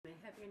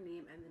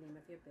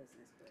of your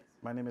business, please.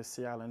 My name is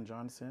C. Allen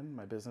Johnson.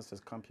 My business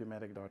is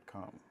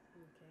compumedic.com.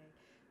 Okay.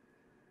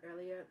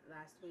 Earlier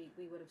last week,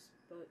 we would have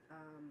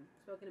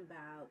spoken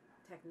about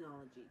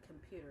technology,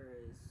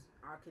 computers,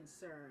 our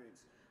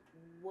concerns.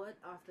 What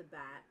off the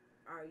bat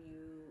are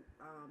you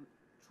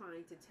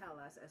trying to tell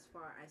us as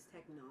far as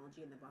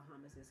technology in the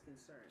Bahamas is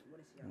concerned?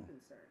 What is your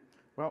concern?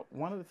 Well,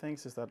 one of the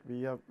things is that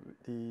we have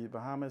the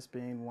Bahamas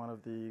being one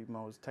of the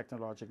most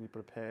technologically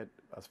prepared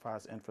as far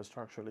as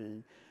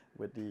infrastructurally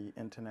with the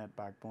internet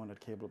backbone that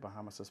Cable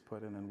Bahamas has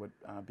put in and what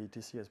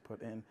BTC has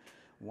put in.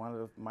 One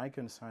of my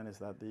concern is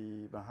that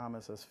the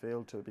Bahamas has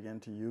failed to begin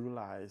to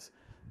utilize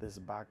this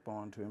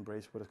backbone to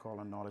embrace what is called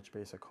a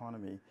knowledge-based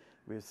economy.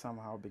 We've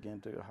somehow begin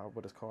to have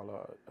what is called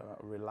a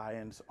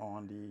reliance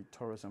on the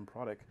tourism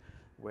product,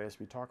 whereas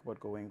we talk about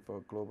going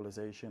for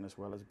globalization as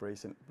well as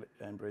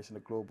embracing the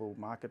global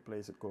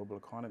marketplace, the global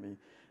economy.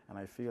 And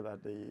I feel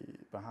that the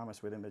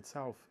Bahamas within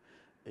itself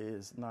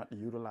is not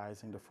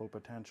utilizing the full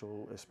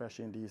potential,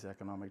 especially in these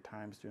economic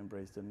times, to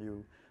embrace the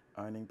new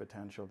earning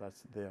potential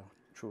that's there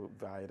through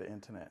via the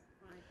internet.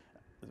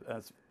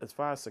 Right. As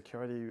far as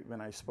security,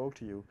 when I spoke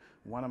to you,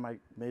 one of my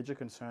major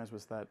concerns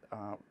was that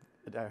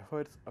I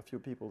heard a few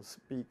people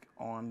speak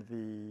on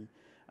the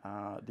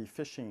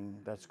phishing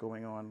that's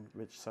going on,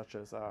 which such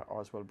as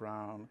Oswald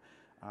Brown,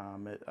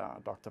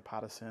 Dr.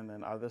 Patterson,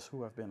 and others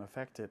who have been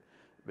affected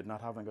with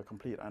not having a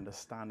complete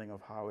understanding of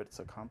how it's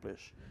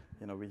accomplished.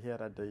 You know, we hear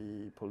that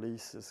the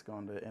police is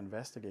going to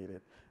investigate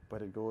it,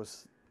 but it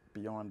goes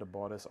beyond the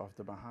borders of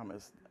the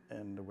Bahamas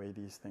and the way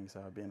these things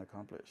are being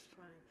accomplished.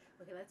 Right.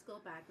 Okay, let's go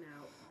back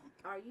now.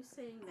 Are you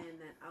saying then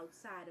that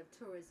outside of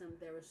tourism,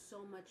 there is so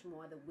much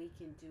more that we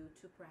can do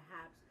to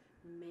perhaps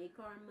make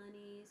our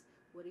monies?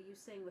 What are you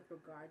saying with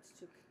regards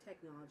to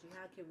technology?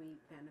 How can we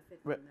benefit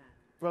from that?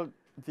 Well,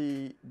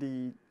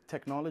 the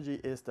technology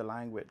is the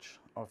language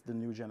of the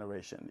new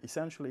generation.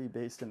 Essentially,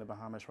 based in the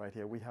Bahamas right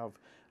here, we have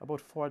about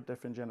 4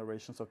 different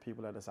generations of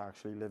people that is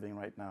actually living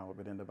right now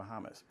within the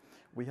Bahamas.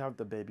 We have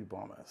the baby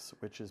boomers,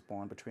 which is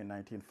born between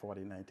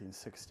 1940 and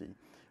 1960.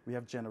 We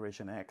have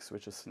Generation X,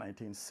 which is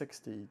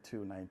 1960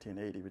 to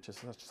 1980, which is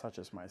such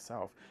as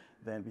myself.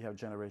 Then we have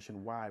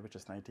Generation Y, which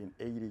is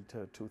 1980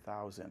 to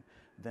 2000.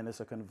 Then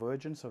there's a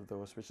convergence of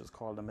those, which is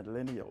called the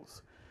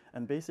millennials.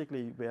 And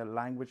basically, where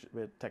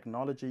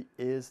technology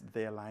is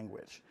their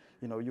language.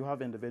 You know, you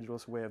have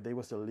individuals where if they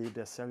was to leave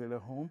their cellular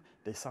home,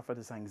 they suffer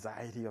this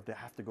anxiety of they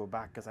have to go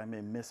back because I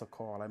may miss a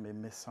call, I may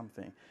miss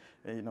something.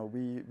 You know,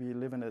 we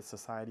live in a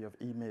society of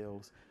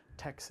emails,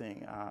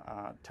 texting,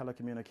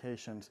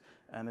 telecommunications,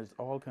 and it's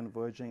all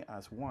converging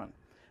as one.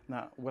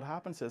 Now, what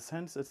happens is,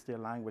 since it's their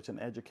language in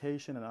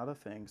education and other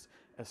things,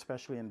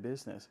 especially in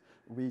business,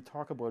 we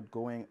talk about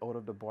going out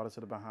of the borders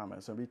of the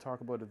Bahamas, and we talk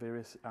about the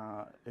various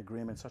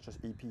agreements such as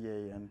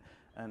EPA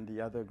and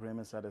the other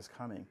agreements that is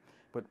coming.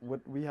 But what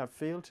we have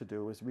failed to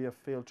do is we have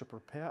failed to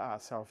prepare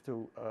ourselves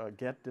to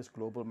get this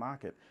global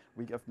market.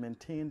 We have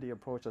maintained the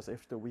approach as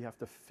if we have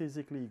to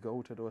physically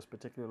go to those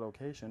particular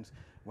locations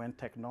when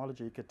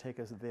technology could take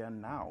us there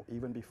now,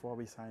 even before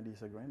we sign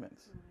these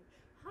agreements. Right.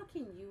 How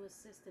can you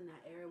assist in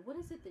that area? What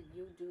is it that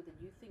you do that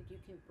you think you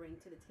can bring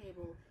to the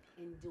table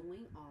in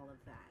doing all of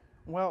that?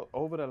 Well,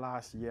 over the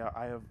last year,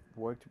 I have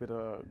worked with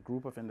a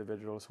group of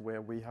individuals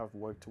where we have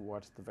worked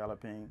towards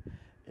developing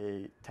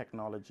a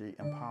technology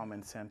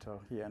empowerment center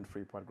here in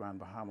Freeport, Grand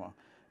Bahama.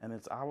 And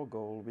it's our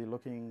goal. We're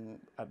looking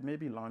at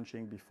maybe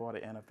launching before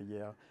the end of the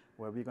year,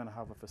 where we're going to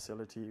have a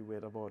facility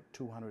with about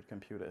 200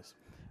 computers.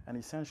 And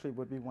essentially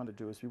what we want to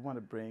do is we want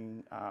to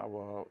bring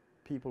our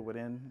people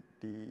within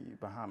the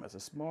Bahamas,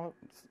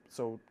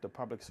 so the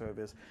public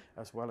service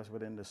as well as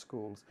within the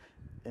schools,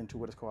 into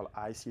what is called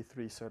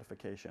IC3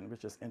 certification,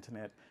 which is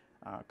Internet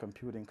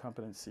Computing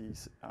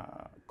Competencies,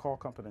 core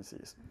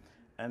competencies.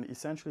 And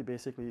essentially,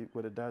 basically,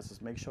 what it does is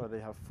make sure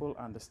they have full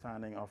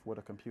understanding of what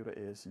a computer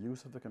is,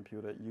 use of the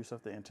computer, use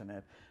of the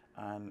internet,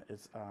 and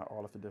it's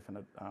all of the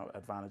different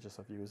advantages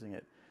of using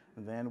it.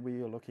 And then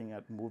we are looking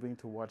at moving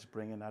towards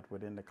bringing that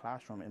within the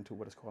classroom into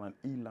what is called an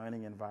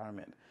e-learning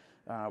environment.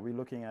 We're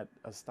looking at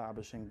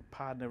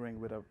partnering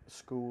with a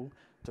school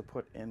to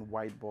put in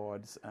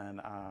whiteboards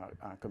and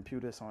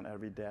computers on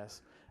every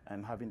desk,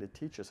 and having the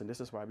teachers, and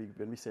this is why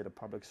when we say the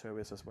public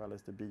service as well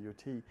as the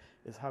BUT,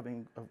 is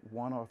having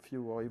one or a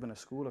few or even a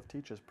school of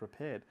teachers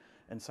prepared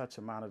in such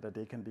a manner that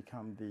they can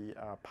become the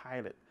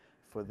pilot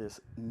for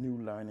this new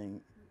learning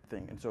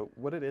thing. And so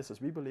what it is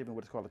we believe in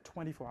what is called a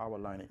 24-hour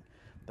learning,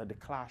 that the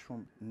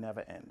classroom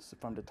never ends.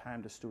 From the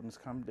time the students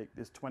come,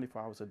 it's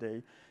 24 hours a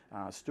day.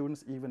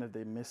 Students, even if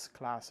they miss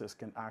classes,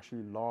 can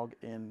actually log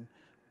in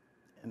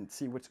and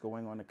see what's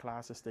going on in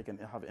classes. They can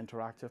have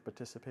interactive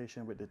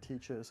participation with the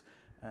teachers,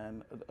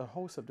 and a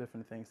host of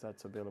different things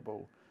that's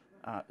available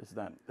is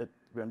done.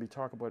 When we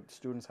talk about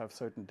students have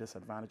certain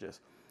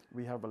disadvantages,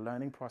 we have a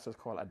learning process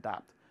called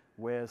ADAPT,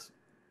 whereas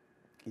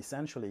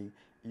essentially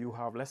you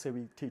have, let's say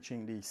we're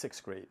teaching the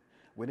 6th grade.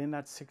 Within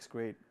that 6th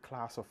grade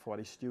class of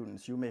 40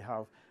 students, you may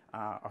have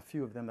a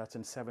few of them that's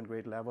in 7th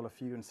grade level, a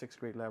few in 6th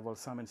grade level,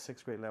 some in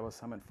 6th grade level,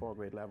 some in 4th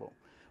grade level.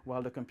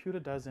 While the computer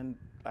doesn't,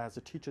 as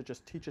a teacher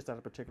just teaches at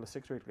a particular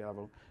sixth grade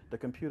level, the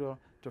computer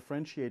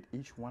differentiates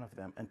each one of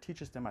them and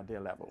teaches them at their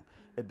level.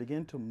 It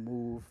begins to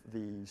move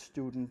the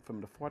student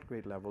from the fourth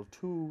grade level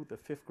to the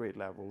fifth grade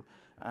level,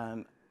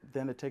 and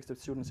then it takes the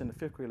students in the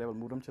fifth grade level,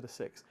 move them to the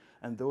sixth,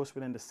 and those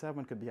within the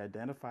seventh could be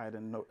identified,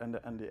 and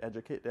the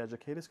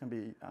educators can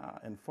be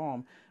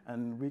informed,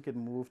 and we could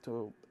move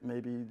to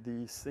maybe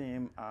the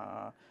same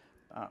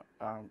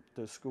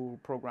the school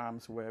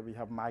programs where we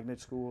have magnet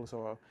schools,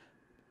 or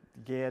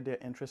gear their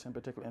interest and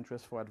particular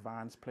interest for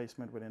advanced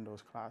placement within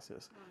those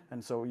classes.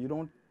 And so you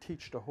don't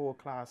teach the whole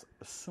class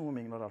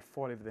assuming that all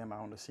 40 of them are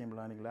on the same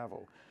learning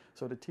level.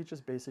 So the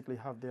teachers basically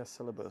have their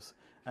syllabus,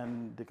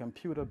 and the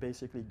computer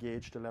basically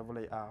gauge the level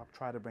they are,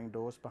 try to bring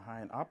those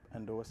behind up,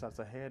 and those that's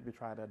ahead, we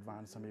try to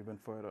advance them even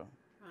further.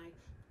 Right.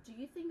 Do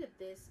you think that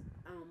this,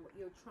 what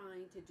you're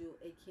trying to do,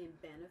 it can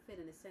benefit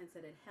in the sense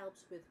that it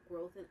helps with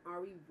growth, and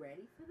are we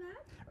ready for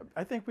that?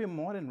 I think we're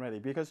more than ready,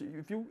 because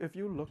if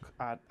you look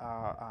at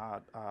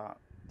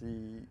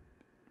the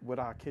what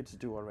our kids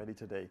do already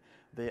today,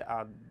 they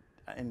are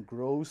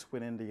engrossed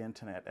within the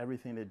internet.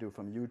 Everything they do,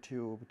 from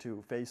YouTube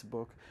to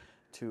Facebook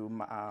to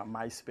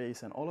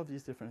MySpace and all of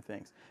these different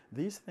things.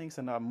 These things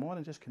are more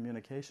than just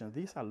communication.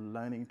 These are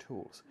learning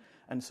tools.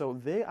 And so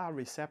they are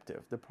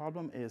receptive. The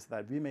problem is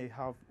that we may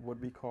have what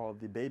we call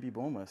the baby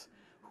boomers,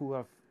 who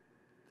have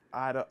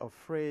either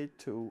afraid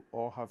to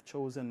or have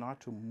chosen not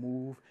to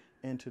move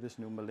into this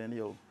new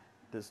millennial,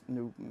 this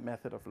new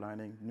method of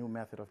learning, new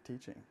method of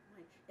teaching.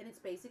 Right. And it's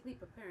basically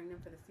preparing them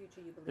for the future,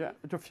 you believe? Yeah,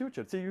 the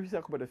future. See, you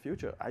talk about the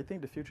future. I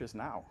think the future is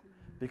now.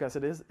 Because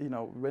it is,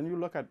 when you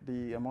look at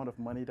the amount of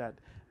money that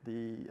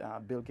the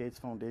Bill Gates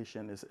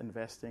Foundation is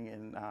investing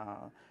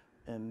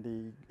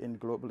in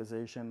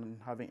globalization and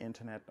having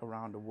internet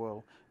around the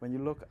world, when you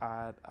look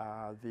at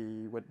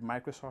what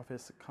Microsoft,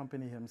 his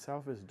company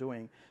himself, is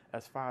doing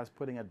as far as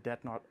putting a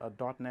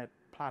 .NET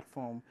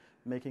platform,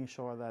 making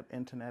sure that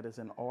internet is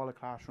in all the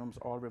classrooms,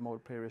 all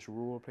remote areas,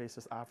 rural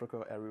places,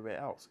 Africa, everywhere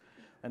else.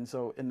 And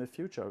so in the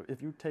future,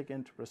 if you take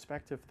into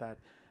perspective that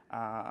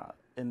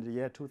in the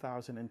year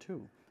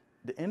 2002,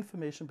 the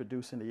information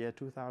produced in the year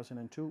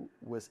 2002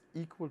 was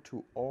equal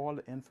to all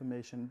the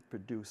information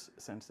produced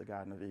since the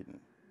Garden of Eden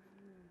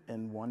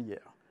in 1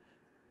 year,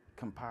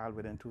 compiled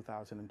within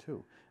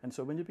 2002. And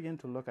so when you begin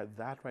to look at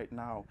that right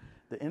now,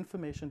 the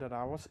information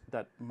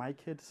that my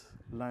kids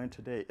learn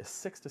today is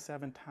 6 to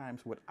 7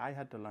 times what I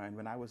had to learn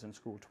when I was in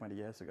school 20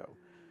 years ago.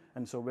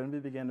 And so when we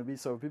begin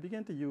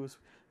to use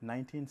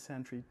 19th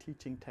century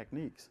teaching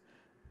techniques,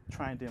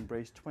 trying to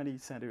embrace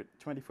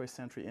 21st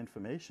century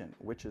information,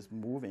 which is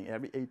moving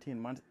every 18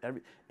 months.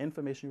 Every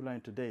information you learn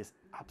today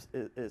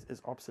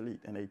is obsolete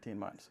in 18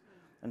 months.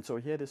 And so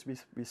here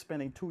we're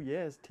spending 2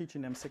 years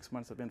teaching them 6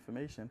 months of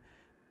information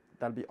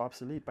that'll be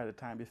obsolete by the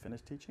time we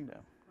finish teaching them.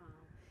 Wow.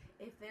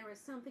 If there is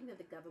something that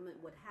the government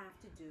would have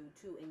to do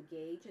to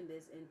engage in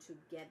this and to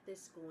get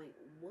this going,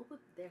 what would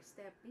their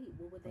step be?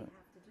 What would they have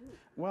to do?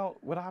 Well,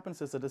 what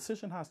happens is a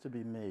decision has to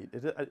be made.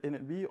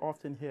 And we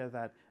often hear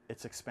that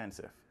it's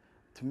expensive.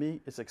 To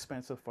me, it's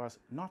expensive for us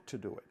not to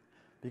do it,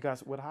 because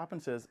what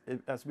happens is,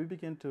 as we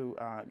begin to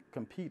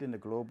compete in the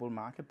global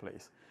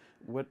marketplace,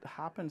 what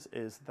happens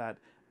is that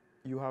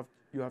you have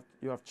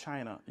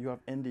China, you have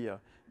India,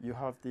 you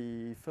have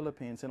the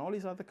Philippines, and all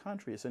these other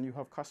countries, and you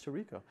have Costa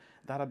Rica,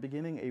 that are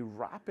beginning a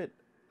rapid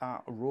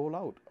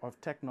rollout of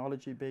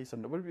technology-based,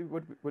 and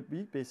what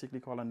we basically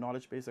call a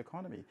knowledge-based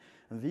economy.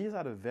 And these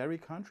are the very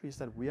countries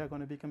that we are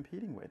going to be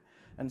competing with.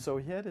 And so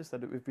here it is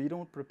that if we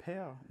don't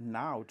prepare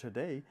now,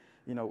 today,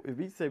 if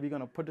we say we're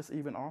going to put this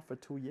even off for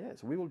 2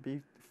 years, we will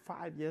be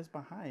 5 years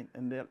behind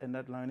in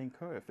that learning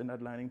curve, in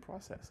that learning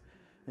process.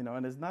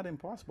 And it's not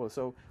impossible.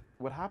 So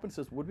what happens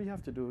is, what we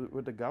have to do,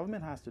 what the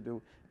government has to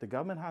do, the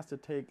government has to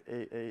take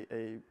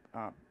a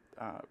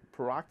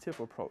proactive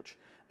approach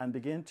and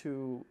begin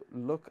to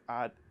look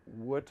at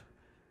what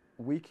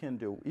we can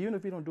do, even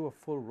if we don't do a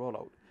full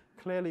rollout.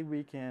 Clearly,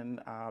 we can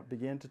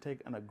begin to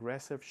take an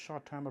aggressive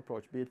short-term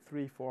approach, be it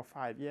 3, 4,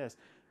 5 years,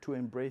 to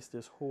embrace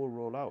this whole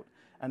rollout.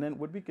 And then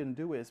what we can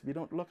do is, we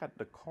don't look at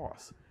the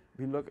cost.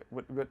 We look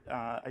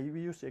at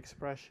we use the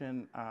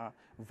expression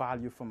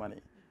value for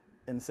money,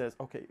 and says,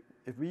 okay,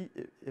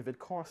 if it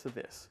costs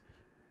this,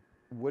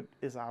 what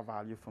is our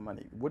value for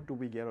money? What do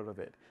we get out of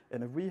it?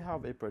 And if we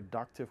have a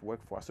productive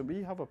workforce, so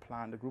we have a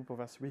plan, the group of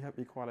us,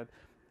 we call it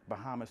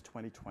Bahamas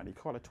 2020,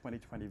 call it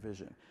 2020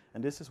 vision.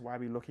 And this is why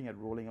we're looking at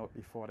rolling out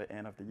before the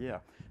end of the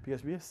year,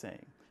 because we are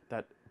saying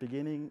that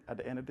beginning at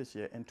the end of this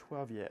year, in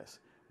 12 years,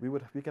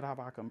 we could have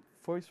our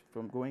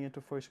from going into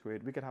first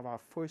grade, we could have our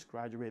first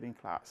graduating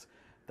class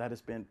that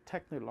has been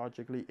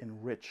technologically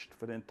enriched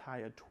for the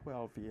entire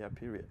 12-year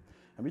period.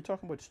 And we're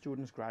talking about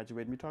students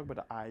graduating, we talk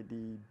about the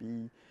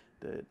IDB,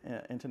 the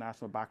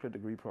International Bachelor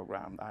Degree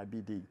Program,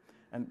 IBD.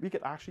 And we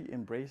could actually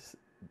embrace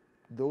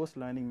those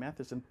learning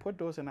methods and put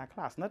those in our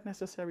class, not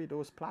necessarily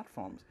those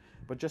platforms,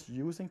 but just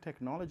using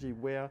technology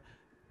where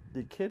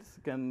the kids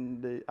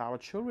our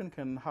children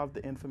can have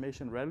the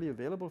information readily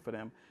available for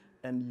them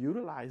and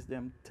utilize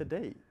them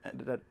today. And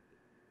that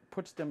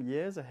puts them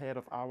years ahead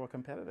of our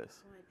competitors.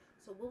 Right.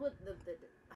 So what would the